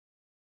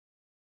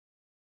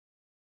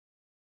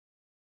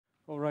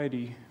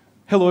Alrighty.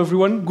 Hello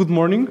everyone, good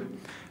morning.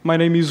 My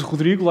name is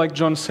Rodrigo, like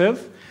John said.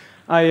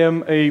 I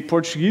am a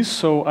Portuguese,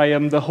 so I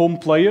am the home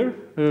player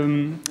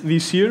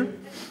this year.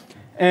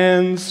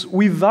 And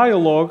with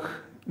Dyalog,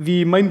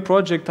 the main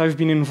project I've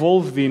been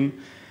involved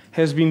in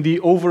has been the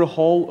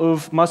overhaul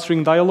of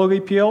mastering Dyalog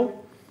APL.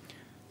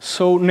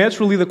 So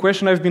naturally, the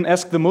question I've been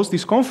asked the most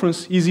this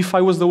conference is if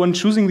I was the one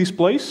choosing this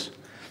place,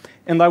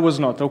 and I was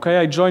not, okay?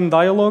 I joined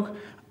Dyalog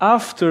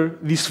after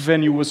this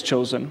venue was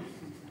chosen.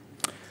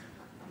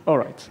 All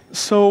right,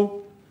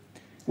 so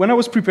when I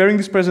was preparing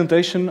this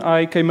presentation,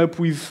 I came up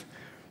with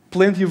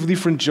plenty of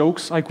different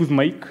jokes I could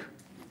make,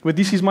 but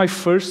this is my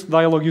first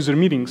Dyalog user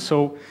meeting,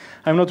 so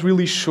I'm not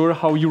really sure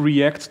how you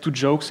react to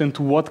jokes and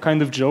to what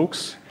kind of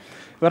jokes,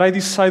 but I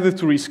decided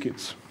to risk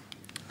it.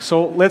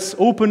 So let's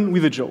open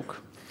with a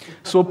joke.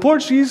 So a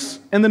Portuguese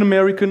and an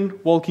American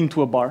walk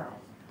into a bar.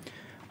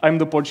 I'm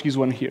the Portuguese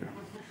one here.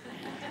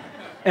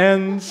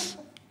 And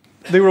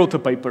they wrote a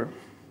paper.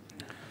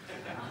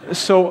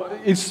 So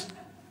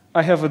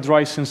I have a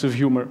dry sense of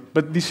humor,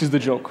 but this is the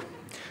joke.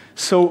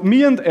 So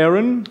me and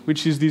Aaron,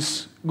 which is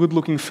this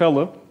good-looking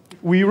fella,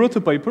 we wrote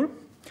a paper,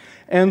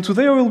 and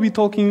today I will be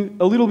talking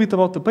a little bit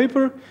about the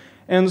paper,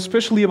 and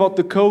especially about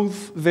the code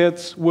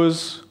that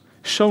was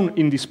shown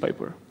in this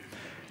paper.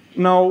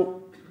 Now,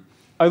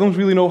 I don't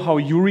really know how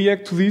you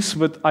react to this,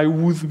 but I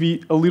would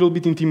be a little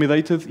bit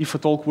intimidated if a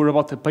talk were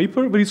about the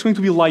paper, but it's going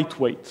to be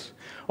lightweight.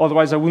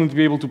 Otherwise, I wouldn't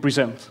be able to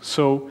present,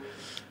 so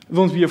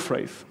don't be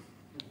afraid.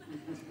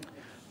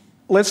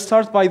 Let's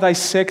start by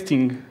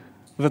dissecting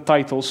the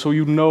title so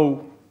you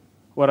know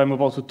what I'm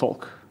about to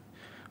talk,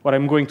 what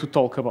I'm going to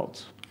talk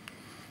about.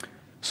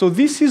 So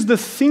this is the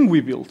thing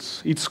we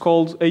built. It's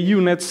called a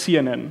UNet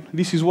CNN.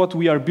 This is what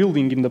we are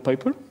building in the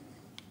paper.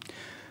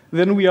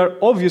 Then we are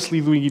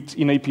obviously doing it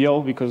in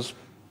APL because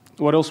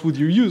what else would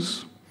you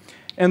use?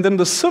 And then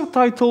the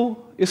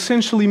subtitle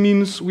essentially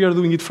means we are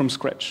doing it from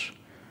scratch.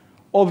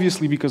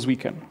 Obviously because we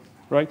can,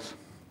 right?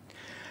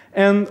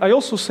 And I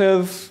also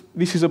said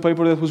this is a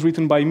paper that was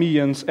written by me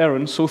and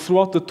Aaron, so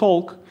throughout the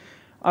talk,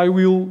 I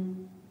will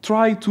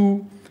try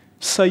to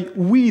say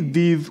we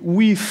did,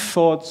 we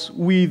thought,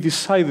 we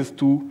decided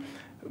to,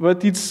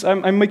 but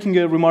I'm making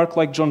a remark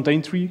like John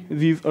Daintree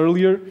did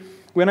earlier.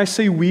 When I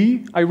say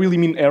we, I really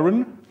mean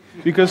Aaron,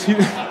 because he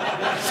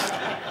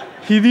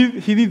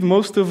did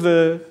most of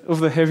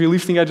the heavy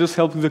lifting. I just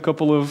helped with a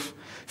couple of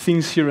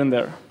things here and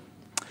there.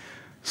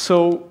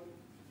 So,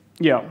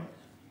 yeah.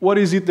 What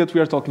is it that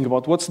we are talking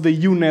about? What's the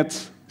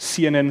UNet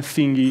CNN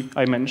thingy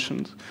I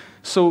mentioned?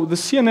 So the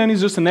CNN is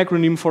just an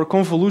acronym for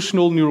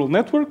Convolutional Neural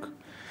Network.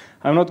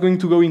 I'm not going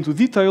to go into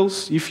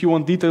details. If you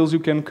want details, you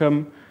can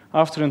come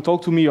after and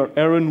talk to me or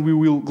Aaron. We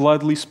will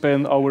gladly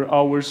spend our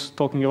hours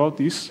talking about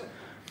this.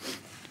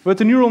 But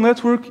a neural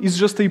network is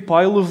just a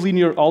pile of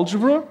linear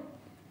algebra.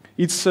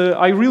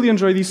 I really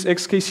enjoy this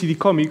XKCD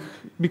comic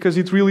because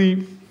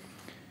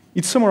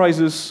it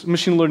summarizes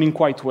machine learning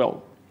quite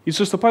well. It's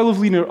just a pile of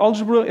linear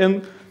algebra,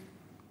 and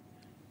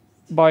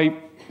by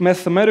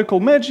mathematical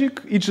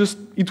magic,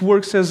 it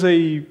works as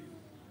a,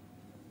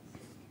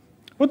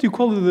 what do you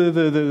call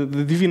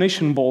the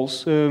divination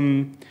balls?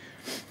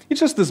 It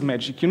just does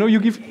magic, you know. You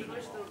give.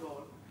 Crystal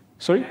ball.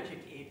 Sorry.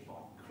 Magic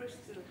 8-ball.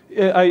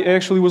 Crystal. I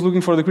actually was looking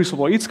for the crystal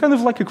ball. It's kind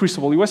of like a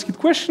crystal ball. You ask it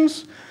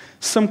questions,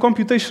 some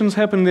computations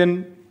happen,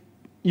 then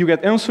you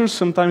get answers.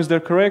 Sometimes they're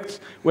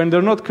correct. When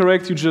they're not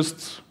correct, you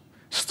just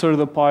stir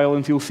the pile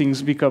until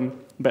things become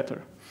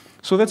better.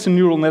 So that's a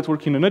neural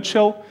network in a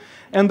nutshell.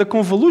 And the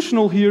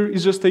convolutional here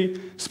is just a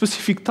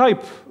specific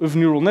type of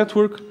neural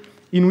network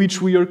in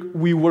which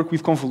we work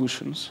with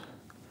convolutions.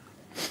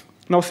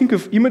 Now think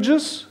of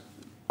images.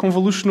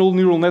 Convolutional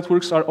neural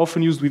networks are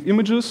often used with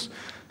images.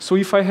 So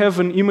if I have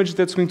an image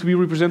that's going to be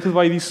represented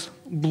by this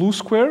blue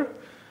square,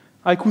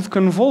 I could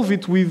convolve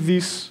it with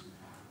this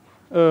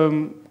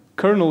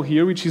kernel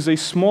here, which is a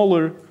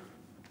smaller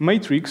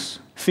matrix.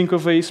 Think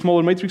of a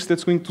smaller matrix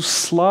that's going to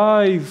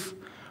slide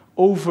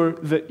over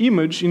the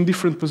image in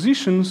different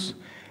positions,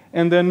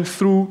 and then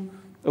through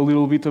a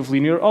little bit of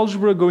linear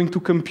algebra, going to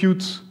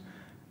compute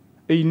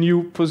a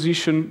new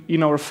position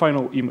in our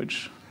final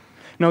image.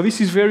 Now, this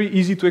is very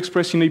easy to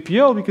express in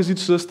APL because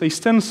it's just a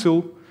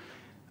stencil,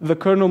 the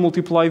kernel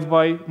multiplied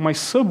by my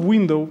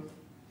sub-window,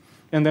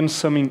 and then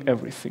summing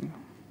everything.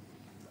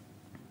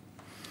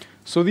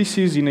 So this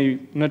is, in a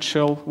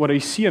nutshell, what a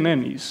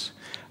CNN is.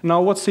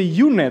 Now, what's a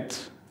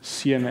UNet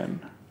CNN?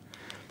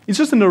 It's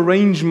just an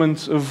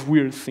arrangement of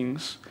weird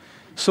things.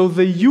 So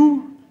the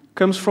U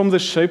comes from the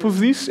shape of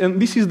this,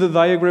 and this is the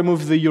diagram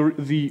of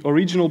the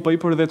original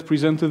paper that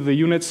presented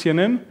the UNet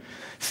CNN.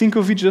 Think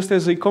of it just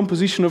as a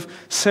composition of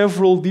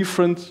several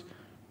different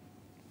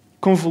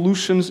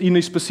convolutions in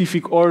a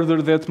specific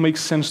order that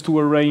makes sense to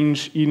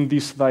arrange in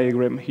this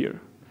diagram here.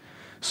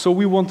 So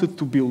we wanted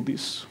to build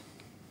this.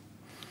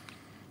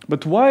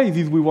 But why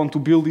did we want to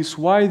build this?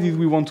 Why did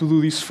we want to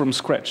do this from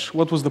scratch?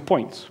 What was the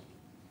point?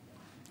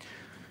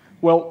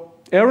 Well,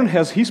 Aaron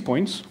has his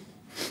points.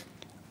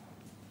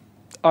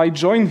 I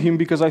joined him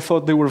because I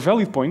thought they were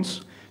valid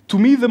points. To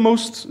me,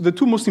 the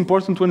two most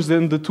important ones,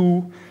 then the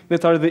two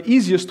that are the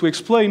easiest to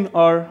explain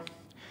are,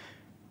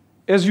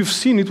 as you've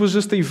seen, it was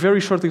just a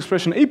very short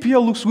expression.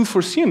 APL looks good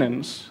for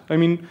CNNs. I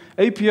mean,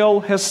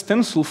 APL has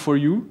stencil for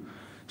you,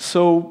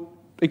 so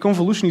a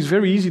convolution is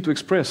very easy to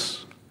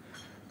express.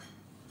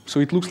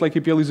 So it looks like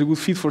APL is a good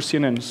fit for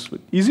CNNs.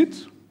 But is it?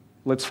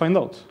 Let's find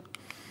out.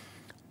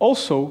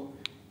 Also,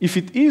 if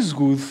it is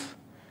good,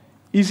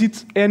 is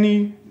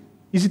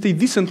it a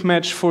decent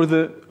match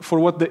for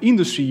what the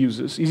industry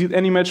uses? Is it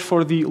any match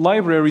for the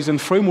libraries and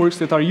frameworks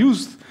that are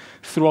used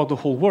throughout the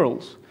whole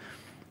world?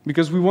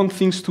 Because we want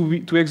things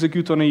to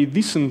execute on a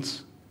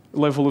decent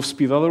level of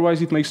speed.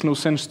 Otherwise, it makes no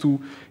sense to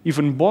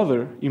even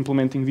bother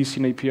implementing this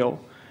in APL.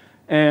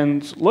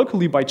 And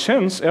luckily, by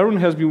chance, Aaron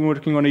has been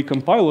working on a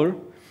compiler,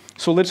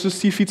 so let's just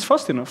see if it's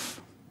fast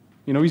enough.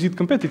 You know, is it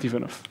competitive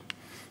enough?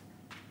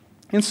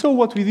 And so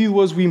what we did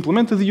was we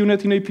implemented the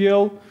unit in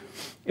APL,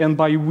 and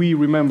by we,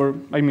 remember,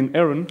 I mean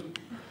Aaron.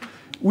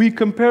 We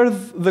compared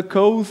the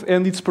code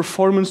and its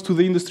performance to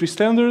the industry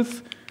standard.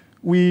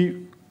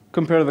 We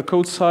compared the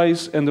code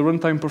size and the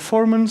runtime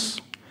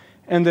performance,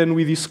 and then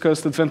we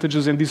discussed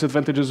advantages and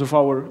disadvantages of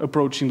our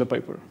approach in the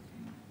paper.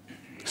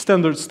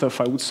 Standard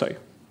stuff, I would say.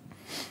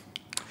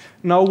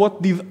 Now,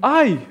 what did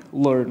I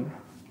learn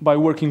by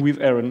working with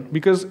Aaron?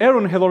 Because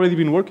Aaron had already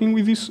been working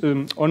with this,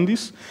 on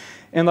this,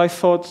 and I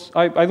thought,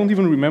 I don't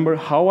even remember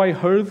how I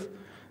heard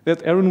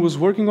that Aaron was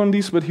working on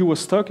this, but he was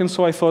stuck, and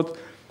so I thought,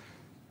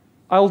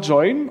 I'll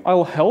join,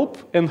 I'll help,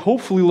 and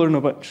hopefully learn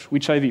a bunch,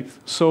 which I did.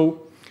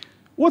 So,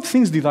 what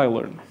things did I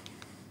learn?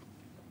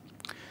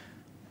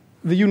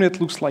 The unit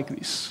looks like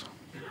this.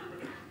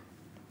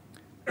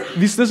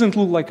 This doesn't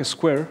look like a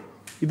square.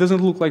 It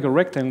doesn't look like a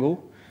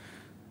rectangle.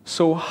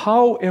 So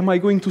how am I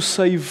going to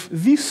save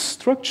this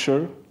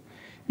structure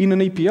in an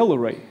APL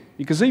array?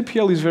 Because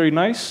APL is very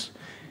nice.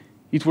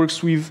 It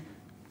works with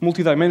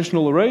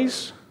multidimensional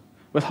arrays.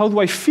 But how do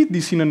I fit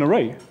this in an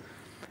array?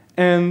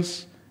 And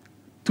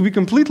to be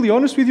completely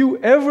honest with you,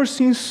 ever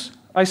since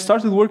I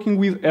started working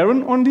with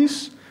Aaron on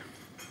this,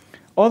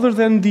 other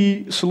than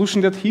the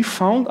solution that he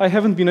found, I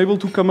haven't been able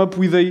to come up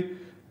with a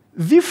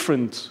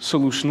different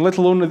solution, let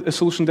alone a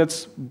solution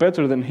that's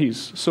better than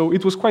his. So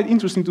it was quite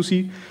interesting to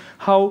see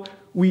how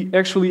we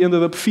actually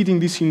ended up fitting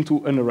this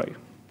into an array.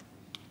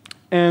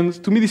 And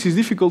to me, this is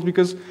difficult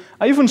because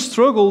I even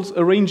struggled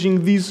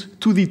arranging these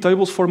 2D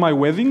tables for my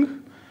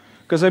wedding,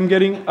 because I'm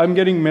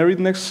getting married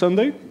next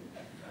Sunday.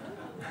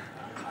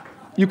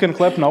 You can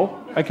clap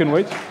now. I can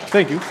wait.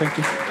 Thank you, thank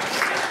you,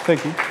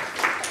 thank you.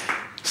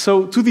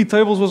 So 2D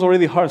tables was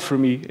already hard for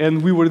me,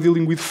 and we were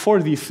dealing with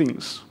 4D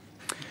things.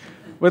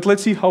 But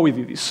let's see how we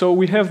did this. So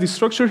we have this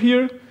structure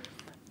here,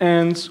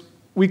 and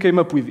we came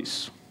up with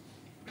this.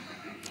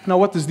 Now,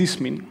 what does this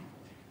mean?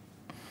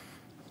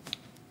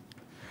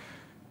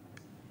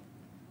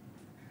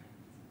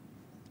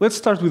 Let's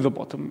start with the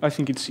bottom. I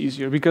think it's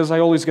easier, because I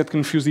always get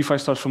confused if I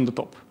start from the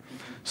top.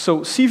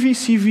 So CV,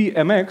 CV,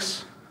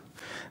 MX,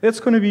 that's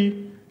going to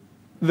be,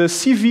 the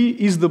CV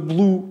is the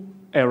blue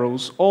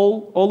arrows.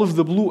 All of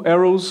the blue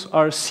arrows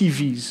are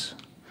CVs.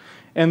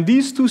 And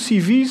these two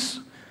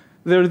CVs,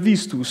 they're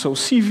these two. So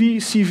CV,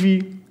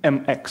 CV,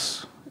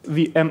 MX.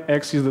 The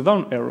MX is the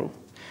down arrow.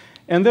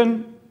 And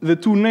then the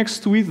two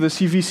next to it, the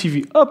CV,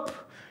 CV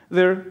up,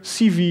 they're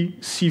CV,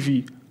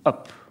 CV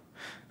up.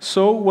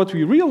 So what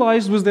we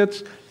realized was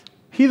that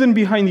hidden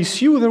behind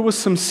this U, there was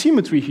some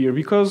symmetry here,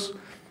 because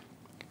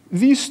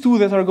these two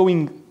that are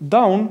going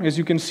down, as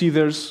you can see,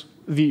 there's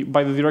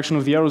by the direction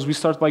of the arrows, we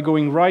start by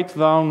going right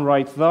down,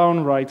 right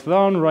down, right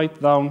down,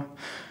 right down,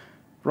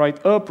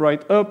 right up,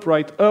 right up,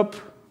 right up,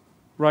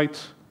 right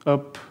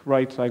up,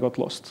 right, I got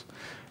lost.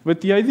 But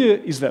the idea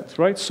is that,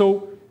 right?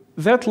 So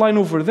that line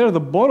over there,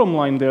 the bottom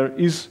line there,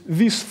 is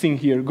this thing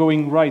here,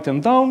 going right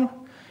and down,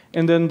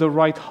 and then the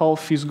right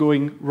half is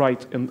going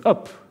right and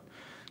up.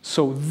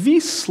 So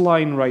this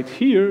line right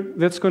here,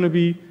 that's going to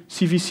be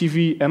CV,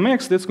 CV,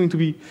 MX, that's going to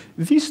be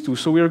these two.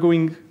 So we are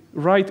going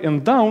right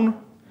and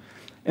down,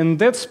 and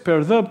that's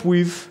paired up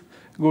with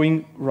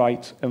going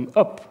right and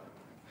up.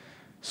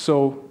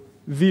 So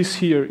this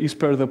here is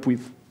paired up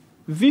with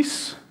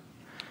this,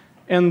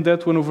 and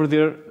that one over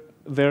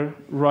there,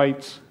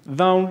 right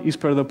down, is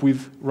paired up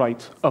with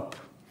right up.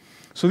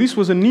 So this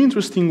was an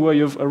interesting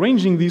way of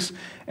arranging this,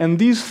 and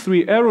these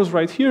three arrows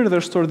right here,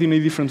 they're stored in a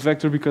different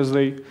vector because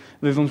they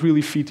don't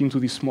really fit into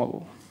this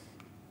model.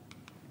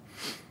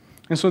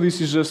 And so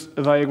this is just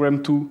a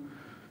diagram to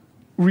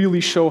really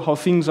show how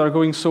things are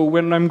going. So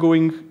when I'm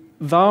going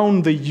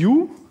down the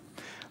U,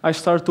 I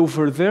start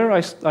over there,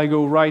 I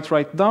go right,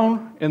 right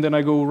down, and then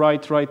I go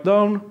right, right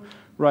down,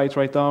 right,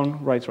 right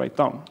down, right, right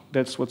down.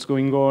 That's what's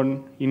going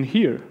on in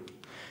here.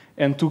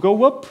 And to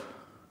go up,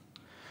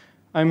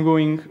 I'm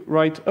going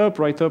right up,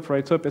 right up,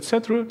 right up,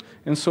 etc.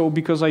 And so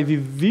because I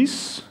did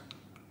this,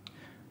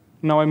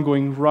 now I'm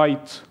going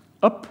right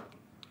up,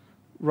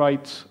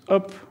 right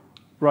up,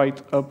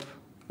 right up,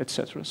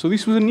 etc. So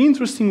this was an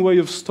interesting way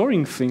of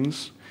storing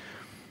things,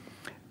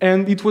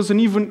 and it was an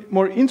even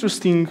more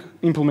interesting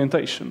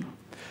implementation.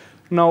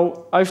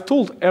 Now, I've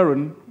told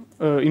Aaron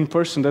in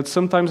person that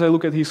sometimes I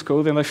look at his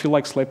code and I feel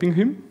like slapping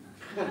him.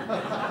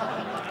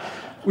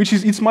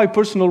 It's my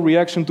personal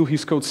reaction to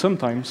his code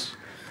sometimes.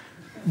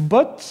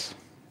 But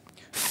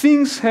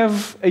things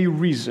have a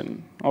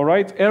reason, all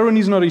right? Aaron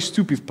is not a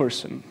stupid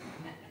person,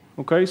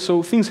 okay?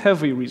 So things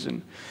have a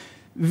reason.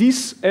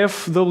 This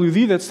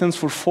FWD, that stands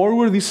for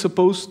forward, is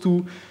supposed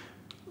to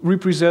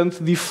represent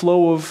the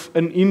flow of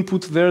an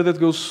input there that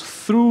goes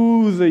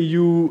through the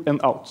U and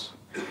out.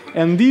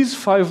 And these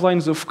 5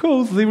 lines of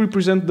code, they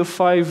represent the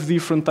 5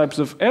 different types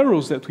of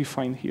arrows that we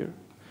find here.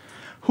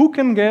 Who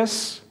can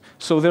guess?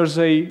 So there's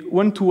a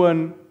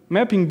one-to-one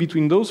mapping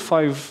between those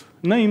 5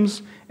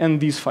 names and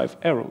these 5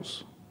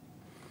 arrows.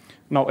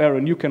 Now,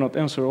 Aaron, you cannot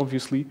answer,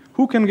 obviously.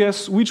 Who can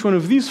guess which one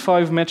of these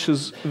 5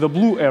 matches the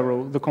blue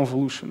arrow, the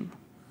convolution?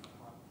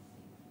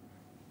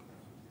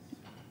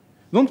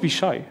 Don't be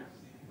shy.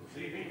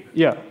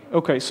 Yeah,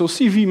 okay, so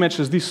CV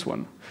matches this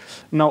one.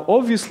 Now,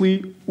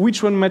 obviously,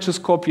 which one matches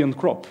copy and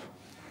crop?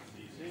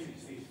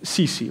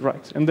 CC,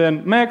 right. And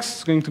then max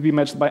is going to be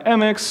matched by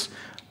MX,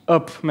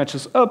 up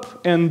matches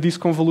up, and this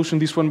convolution,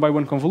 this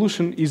one-by-one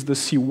convolution, is the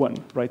C1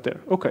 right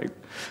there. Okay,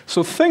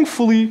 so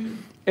thankfully,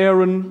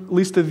 Aaron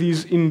listed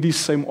these in this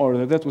same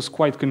order. That was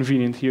quite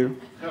convenient here.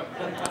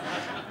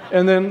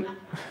 And then,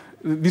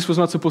 this was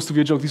not supposed to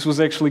be a joke, this was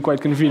actually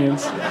quite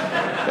convenient.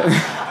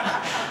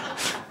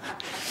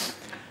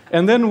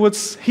 And then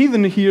what's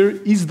hidden here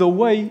is the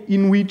way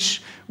in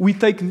which we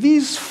take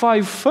these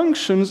 5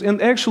 functions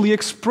and actually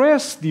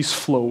express this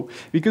flow.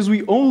 Because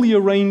we only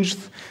arranged,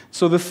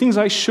 so the things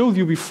I showed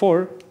you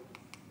before,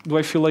 do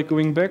I feel like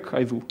going back?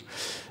 I do.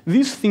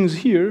 These things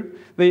here,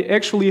 they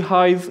actually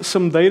hide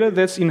some data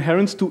that's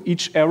inherent to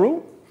each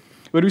arrow,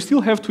 but we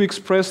still have to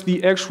express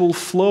the actual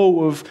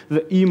flow of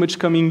the image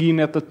coming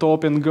in at the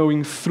top and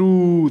going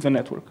through the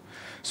network.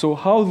 So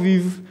how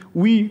did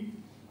we,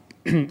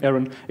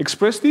 Aaron,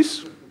 express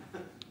this?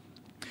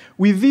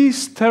 With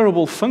this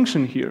terrible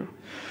function here,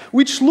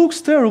 which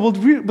looks terrible,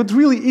 but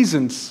really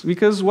isn't.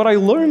 Because what I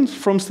learned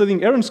from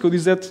studying Aaron's code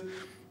is that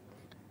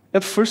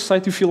at first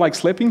sight you feel like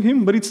slapping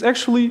him, but it's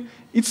actually,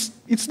 it's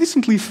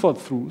decently thought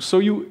through. So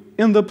you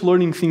end up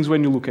learning things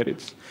when you look at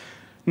it.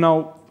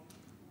 Now,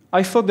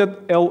 I thought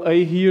that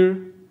LA here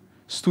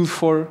stood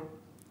for,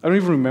 I don't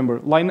even remember,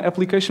 line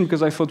application,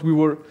 because I thought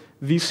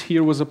this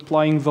here was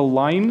applying the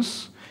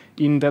lines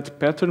in that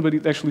pattern, but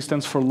it actually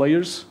stands for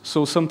layers.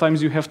 So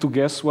sometimes you have to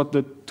guess what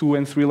the 2-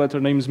 and 3-letter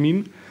names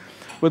mean.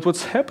 But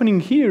what's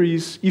happening here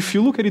is, if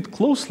you look at it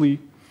closely,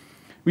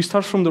 we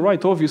start from the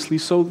right, obviously.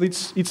 So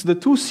it's the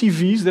 2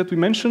 CVs that we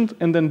mentioned,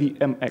 and then the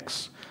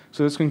MX.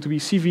 So that's going to be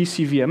CV,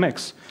 CV,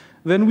 MX.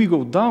 Then we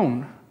go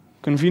down.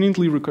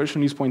 Conveniently,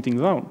 recursion is pointing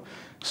down.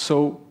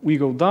 So we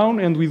go down,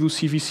 and we do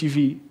CV,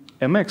 CV,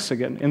 MX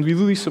again. And we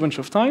do this a bunch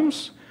of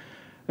times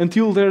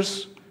until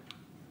there's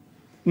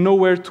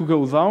nowhere to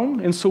go down,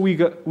 and so we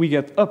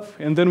get up,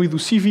 and then we do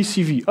CV,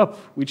 CV, up,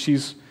 which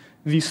is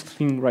this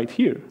thing right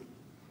here.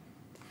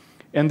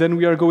 And then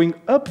we are going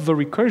up the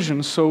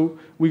recursion, so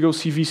we go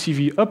CV,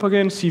 CV, up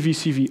again, CV,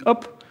 CV,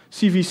 up,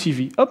 CV,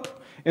 CV,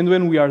 up, and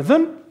when we are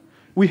done,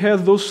 we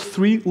have those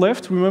 3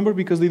 left, remember,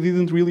 because they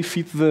didn't really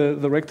fit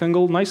the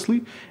rectangle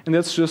nicely, and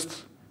that's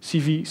just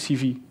CV,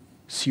 CV,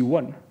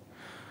 C1.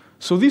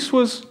 So this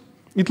was,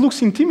 it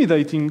looks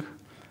intimidating,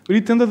 but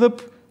it ended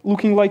up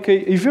looking like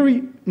a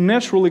very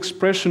natural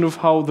expression of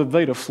how the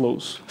data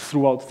flows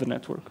throughout the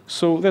network.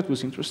 So that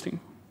was interesting.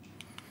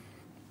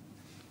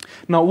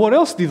 Now, what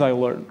else did I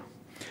learn?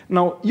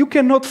 Now, you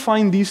cannot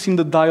find this in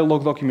the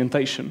Dyalog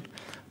documentation,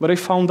 but I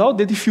found out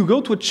that if you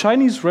go to a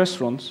Chinese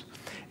restaurant,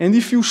 and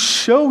if you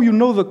show you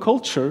know the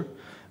culture,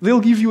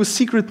 they'll give you a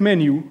secret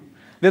menu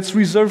that's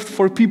reserved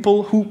for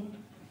people who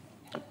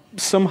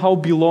somehow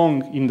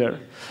belong in there.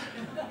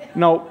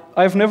 Now,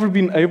 I've never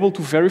been able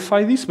to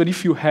verify this, but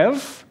if you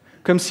have,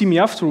 come see me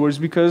afterwards,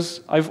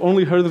 because I've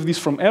only heard of this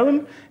from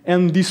Aaron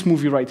and this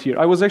movie right here.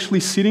 I was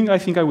actually sitting, I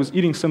think I was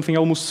eating something, I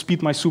almost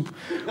spit my soup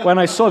when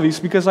I saw this,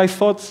 because I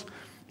thought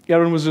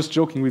Aaron was just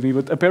joking with me,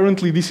 but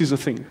apparently this is a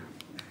thing.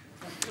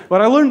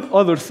 But I learned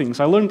other things.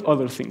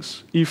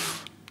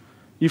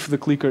 If the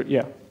clicker,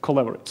 yeah,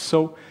 collaborates.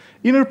 So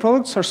inner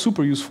products are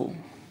super useful.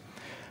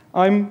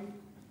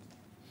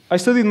 I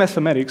studied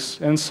mathematics,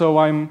 and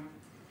so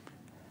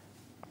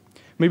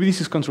maybe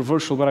this is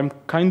controversial, but I'm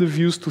kind of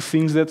used to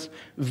things that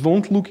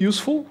don't look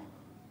useful.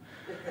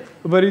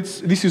 But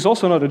this is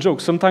also not a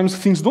joke. Sometimes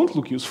things don't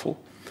look useful.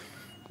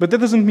 But that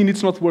doesn't mean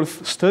it's not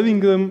worth studying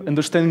them,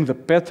 understanding the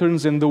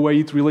patterns and the way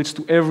it relates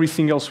to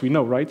everything else we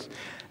know, right?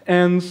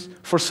 And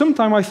for some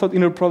time, I thought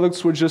inner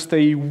products were just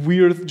a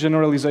weird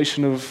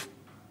generalization of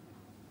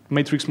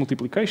matrix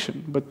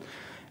multiplication. But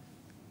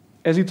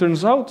as it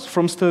turns out,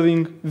 from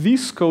studying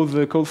this code,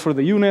 the code for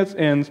the UNet,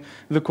 and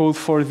the code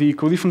for the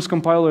codifference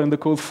compiler, and the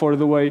code for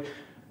the way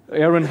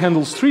Aaron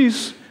handles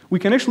trees, we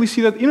can actually see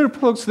that inner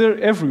products, they're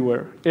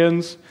everywhere.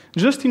 And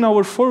just in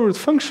our forward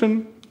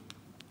function,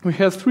 we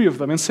have 3 of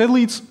them. And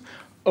sadly, it's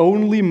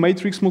only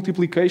matrix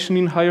multiplication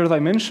in higher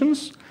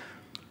dimensions,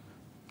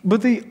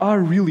 but they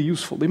are really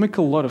useful. They make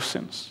a lot of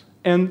sense.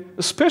 And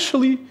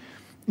especially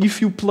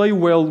if you play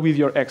well with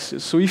your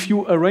axes. So if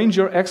you arrange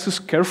your axes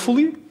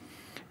carefully,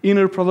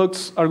 inner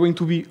products are going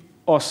to be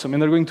awesome,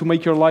 and they're going to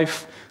make your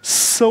life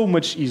so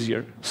much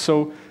easier.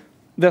 So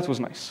that was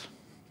nice.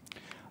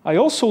 I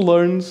also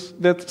learned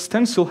that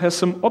stencil has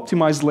some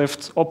optimized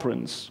left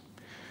operands.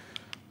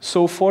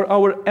 So for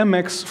our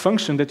mx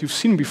function that you've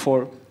seen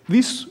before,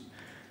 this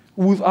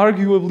would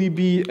arguably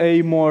be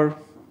a more,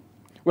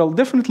 well,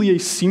 definitely a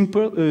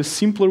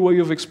simpler way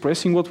of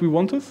expressing what we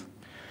wanted.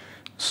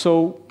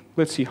 So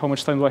let's see, how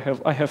much time do I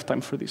have? I have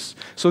time for this.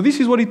 So this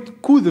is what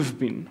it could have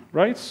been,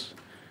 right?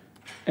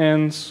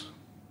 And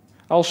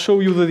I'll show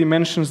you the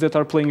dimensions that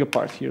are playing a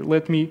part here.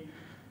 Let me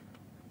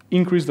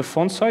increase the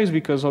font size,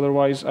 because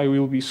otherwise I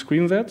will be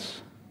screen that.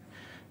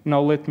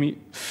 Now let me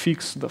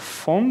fix the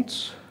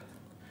font.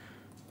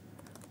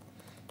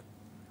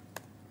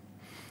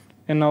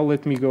 And now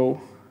let me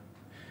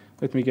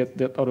get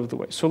that out of the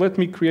way. So let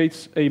me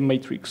create a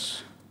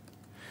matrix.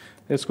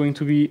 That's going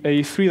to be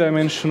a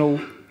three-dimensional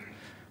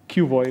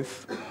cuboid,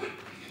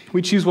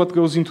 which is what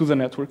goes into the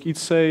network.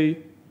 It's a,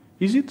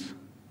 is it?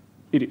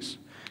 It is.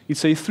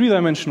 It's a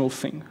three-dimensional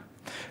thing.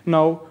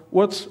 Now,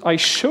 what I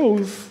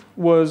showed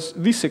was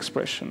this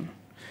expression.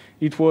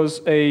 It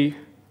was a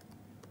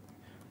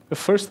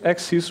first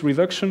axis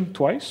reduction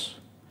twice.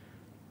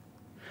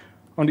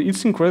 And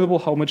it's incredible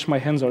how much my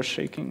hands are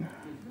shaking.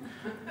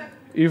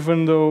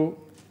 Even though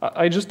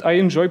I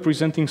enjoy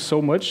presenting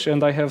so much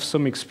and I have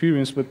some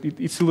experience, but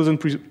it still doesn't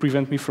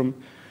prevent me from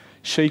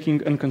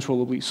shaking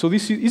uncontrollably. So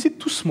this is it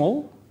too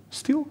small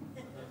still?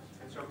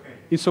 It's okay.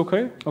 It's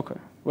okay? Okay.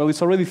 Well,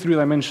 it's already 3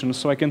 dimensions,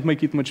 so I can't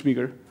make it much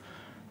bigger.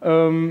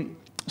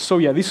 So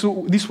yeah, this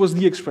was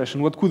the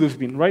expression, what could have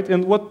been, right?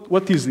 And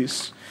what is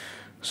this?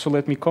 So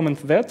let me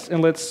comment that,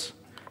 and let's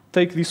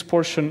take this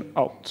portion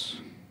out.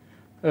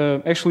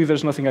 Actually,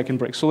 there's nothing I can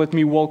break, so let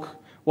me walk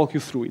you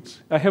through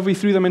it. I have a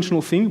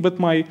 3-dimensional thing, but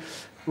my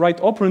right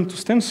operand to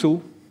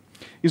stencil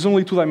is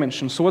only 2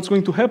 dimensions. So what's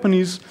going to happen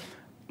is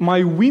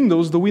my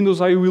windows, the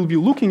windows I will be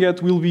looking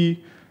at, will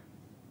be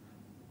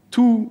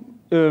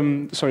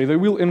they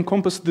will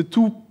encompass the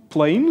 2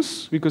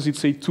 planes, because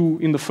it's a 2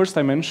 in the first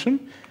dimension,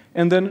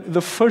 and then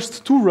the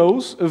first 2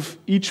 rows of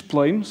each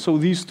plane, so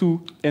these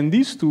 2 and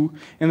these 2,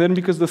 and then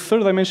because the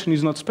 3rd dimension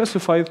is not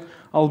specified,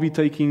 I'll be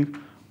taking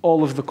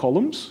all of the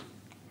columns.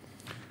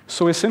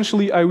 So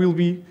essentially, I will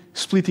be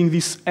splitting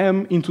this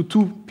M into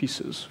 2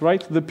 pieces,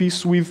 right? The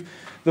piece with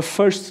the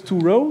first 2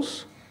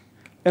 rows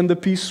and the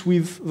piece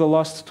with the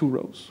last 2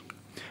 rows.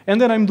 And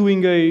then I'm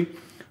doing a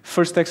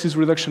first axis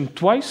reduction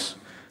twice.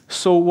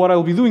 So what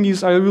I'll be doing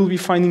is I will be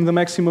finding the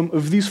maximum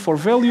of these 4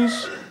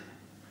 values,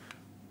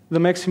 the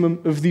maximum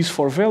of these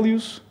 4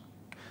 values,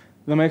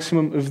 the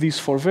maximum of these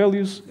 4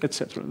 values,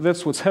 etc.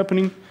 That's what's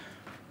happening.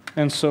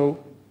 And so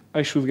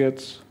I should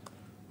get...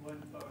 One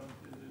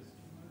parenthesis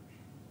too much?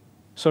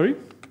 Sorry?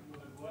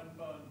 One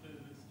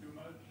parenthesis too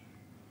much?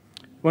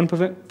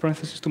 One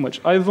parenthesis too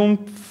much. I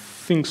don't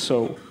think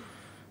so.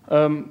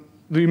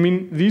 Do you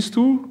mean these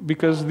 2?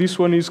 Because this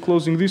one is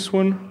closing this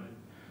one.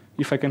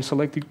 If I can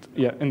select it,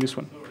 yeah, and this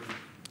one.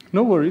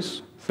 No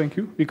worries, thank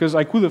you. Because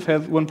I could have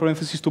had 1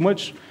 parenthesis too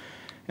much,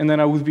 and then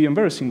I would be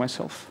embarrassing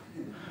myself.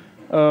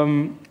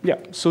 Yeah,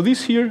 so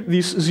this here,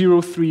 this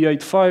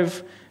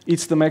 0385,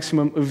 it's the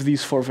maximum of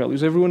these 4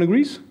 values. Everyone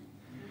agrees?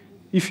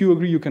 If you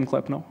agree, you can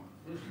clap now.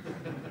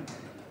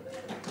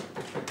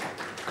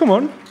 Come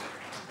on.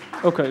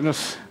 Okay, no,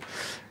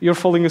 you're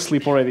falling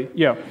asleep already.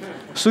 Yeah.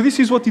 So this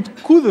is what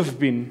it could have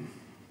been.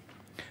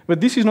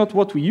 But this is not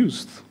what we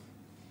used.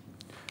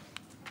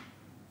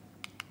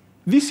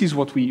 This is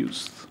what we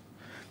used.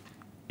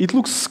 It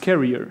looks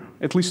scarier,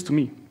 at least to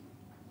me.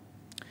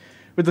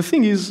 But the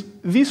thing is,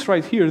 this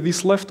right here,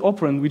 this left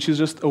operand, which is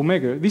just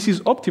omega, this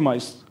is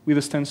optimized with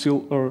a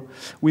stencil or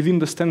within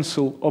the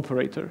stencil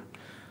operator.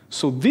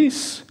 So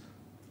this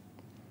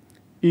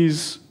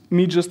is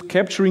me just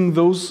capturing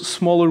those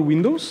smaller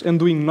windows and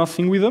doing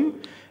nothing with them.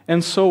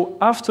 And so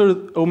after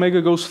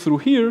omega goes through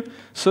here,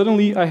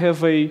 suddenly I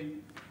have a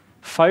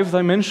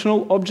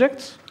 5-dimensional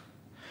object,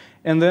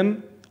 and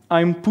then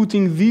I'm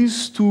putting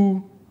these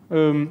 2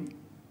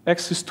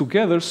 axes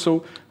together.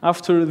 So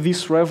after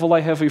this revel,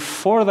 I have a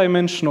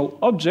 4-dimensional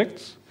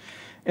object,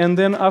 and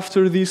then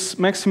after this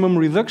maximum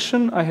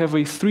reduction, I have a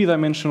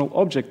 3-dimensional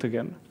object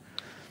again.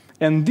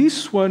 And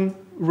this one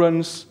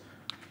runs,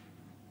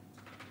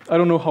 I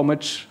don't know how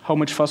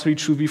much faster it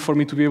should be for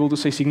me to be able to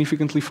say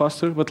significantly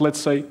faster, but let's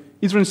say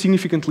it runs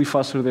significantly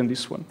faster than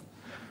this one.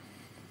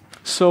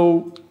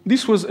 So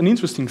this was an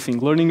interesting thing,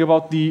 learning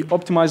about the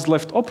optimized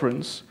left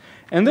operands.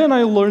 And then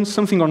I learned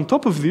something on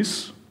top of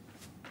this.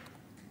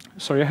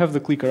 Sorry, I have the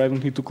clicker. I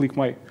don't need to click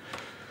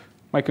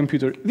my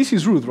computer. This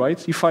is rude,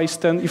 right? If I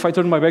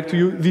turn my back to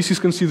you, this is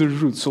considered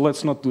rude, so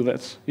let's not do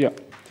that. Yeah.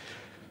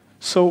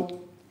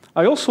 So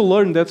I also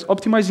learned that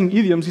optimizing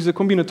idioms is a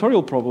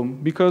combinatorial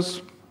problem,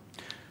 because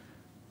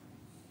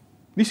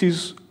this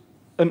is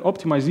an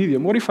optimized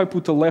idiom. What if I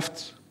put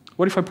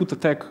a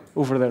tag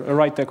over there, a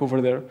right tag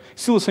over there?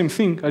 Still the same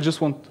thing, I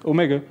just want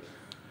omega.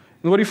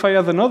 And what if I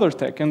add another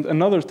tag and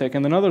another tag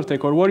and another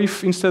tag? Or what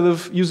if instead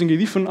of using a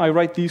different, I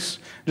write this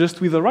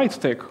just with the right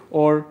tag?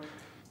 Or,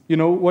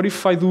 what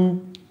if I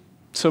do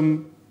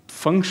some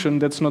function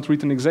that's not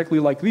written exactly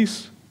like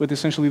this, but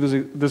essentially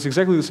does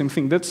exactly the same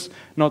thing? That's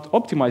not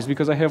optimized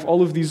because I have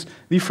all of these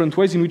different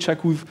ways in which I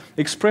could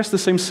express the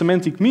same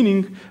semantic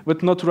meaning,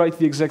 but not write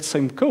the exact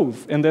same code.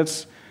 And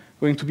that's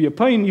going to be a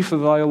pain if the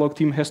Dyalog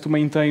team has to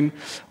maintain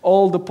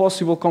all the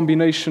possible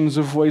combinations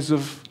of ways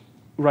of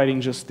writing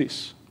just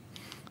this.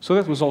 So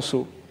that was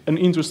also an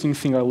interesting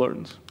thing I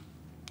learned.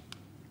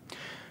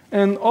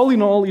 And all,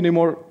 in a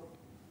more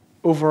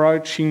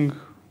overarching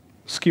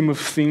scheme of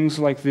things,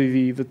 like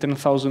the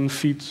 10,000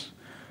 feet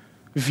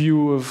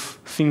view of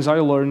things I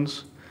learned,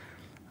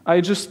 I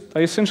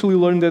essentially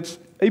learned that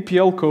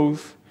APL code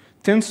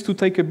tends to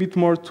take a bit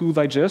more to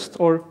digest,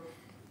 or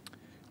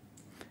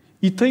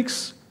it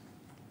takes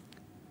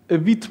a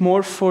bit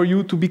more for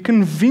you to be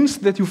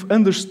convinced that you've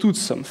understood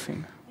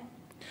something.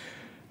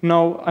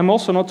 Now, I'm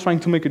also not trying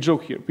to make a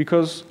joke here,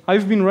 because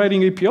I've been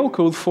writing APL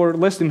code for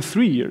less than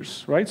 3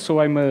 years, right? So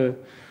I'm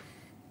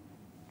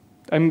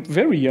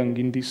very young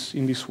in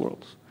this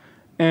world.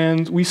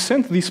 And we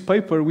sent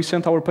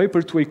our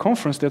paper to a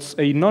conference that's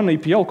a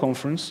non-APL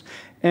conference,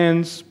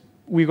 and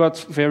we got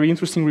very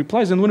interesting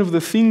replies. And one of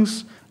the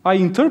things I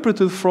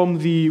interpreted from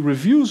the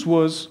reviews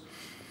was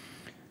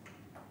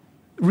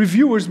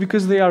reviewers,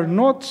 because they are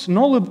not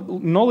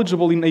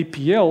knowledgeable in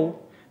APL,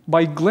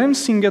 by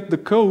glancing at the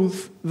code,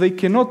 they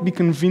cannot be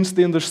convinced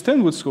they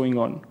understand what's going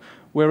on.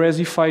 Whereas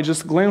if I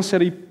just glance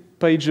at a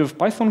page of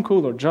Python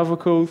code or Java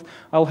code,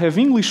 I'll have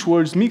English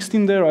words mixed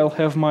in there, I'll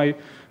have my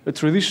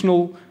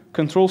traditional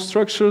control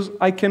structures,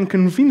 I can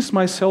convince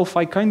myself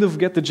I kind of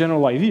get the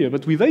general idea.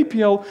 But with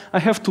APL, I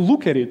have to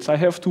look at it, I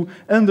have to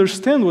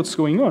understand what's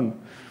going on.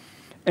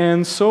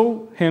 And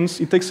so, hence,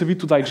 it takes a bit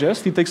to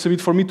digest, it takes a bit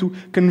for me to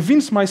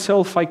convince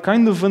myself I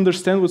kind of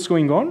understand what's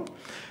going on.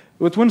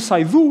 But once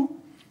I do,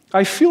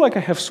 I feel like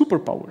I have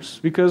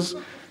superpowers, because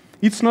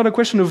it's not a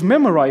question of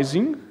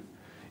memorizing,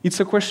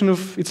 it's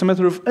a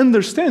matter of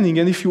understanding,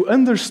 and if you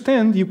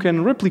understand, you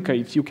can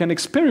replicate, you can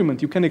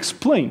experiment, you can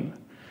explain.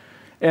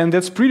 And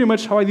that's pretty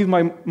much how I did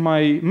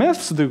my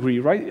maths degree,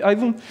 right?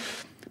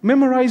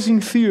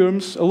 Memorizing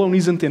theorems alone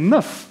isn't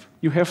enough.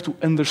 You have to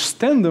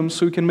understand them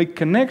so you can make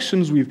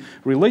connections with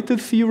related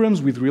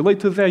theorems, with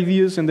related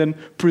ideas, and then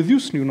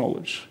produce new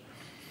knowledge.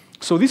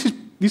 So this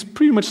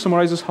pretty much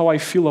summarizes how I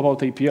feel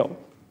about APL.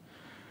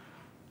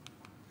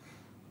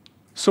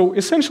 So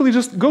essentially,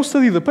 just go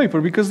study the paper,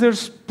 because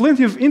there's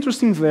plenty of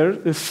interesting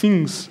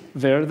things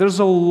there. There's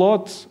a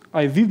lot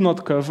I did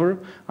not cover,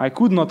 I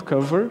could not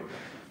cover,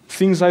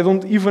 things I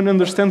don't even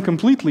understand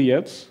completely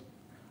yet.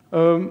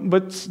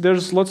 But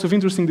there's lots of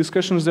interesting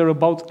discussions there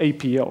about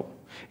APL.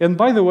 And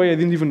by the way, I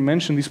didn't even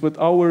mention this, but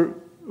our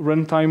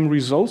runtime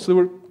results, they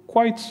were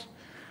quite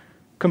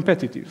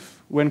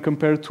competitive when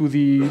compared to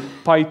the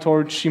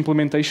PyTorch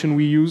implementation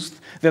we used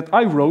that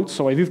I wrote,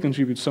 so I did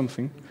contribute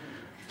something.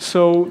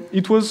 So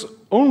it was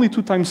only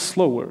 2 times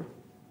slower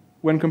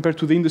when compared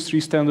to the industry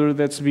standard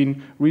that's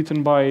been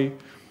written by,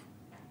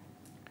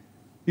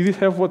 did it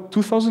have,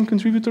 2,000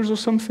 contributors or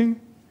something?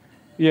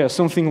 Yeah,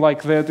 something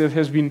like that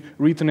has been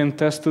written and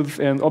tested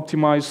and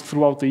optimized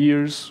throughout the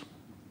years.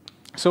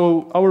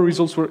 So our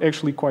results were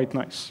actually quite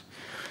nice.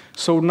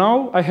 So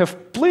now I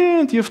have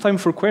plenty of time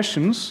for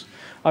questions.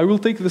 I will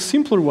take the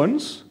simpler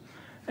ones,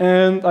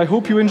 and I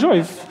hope you enjoy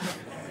it.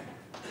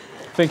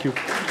 Thank you.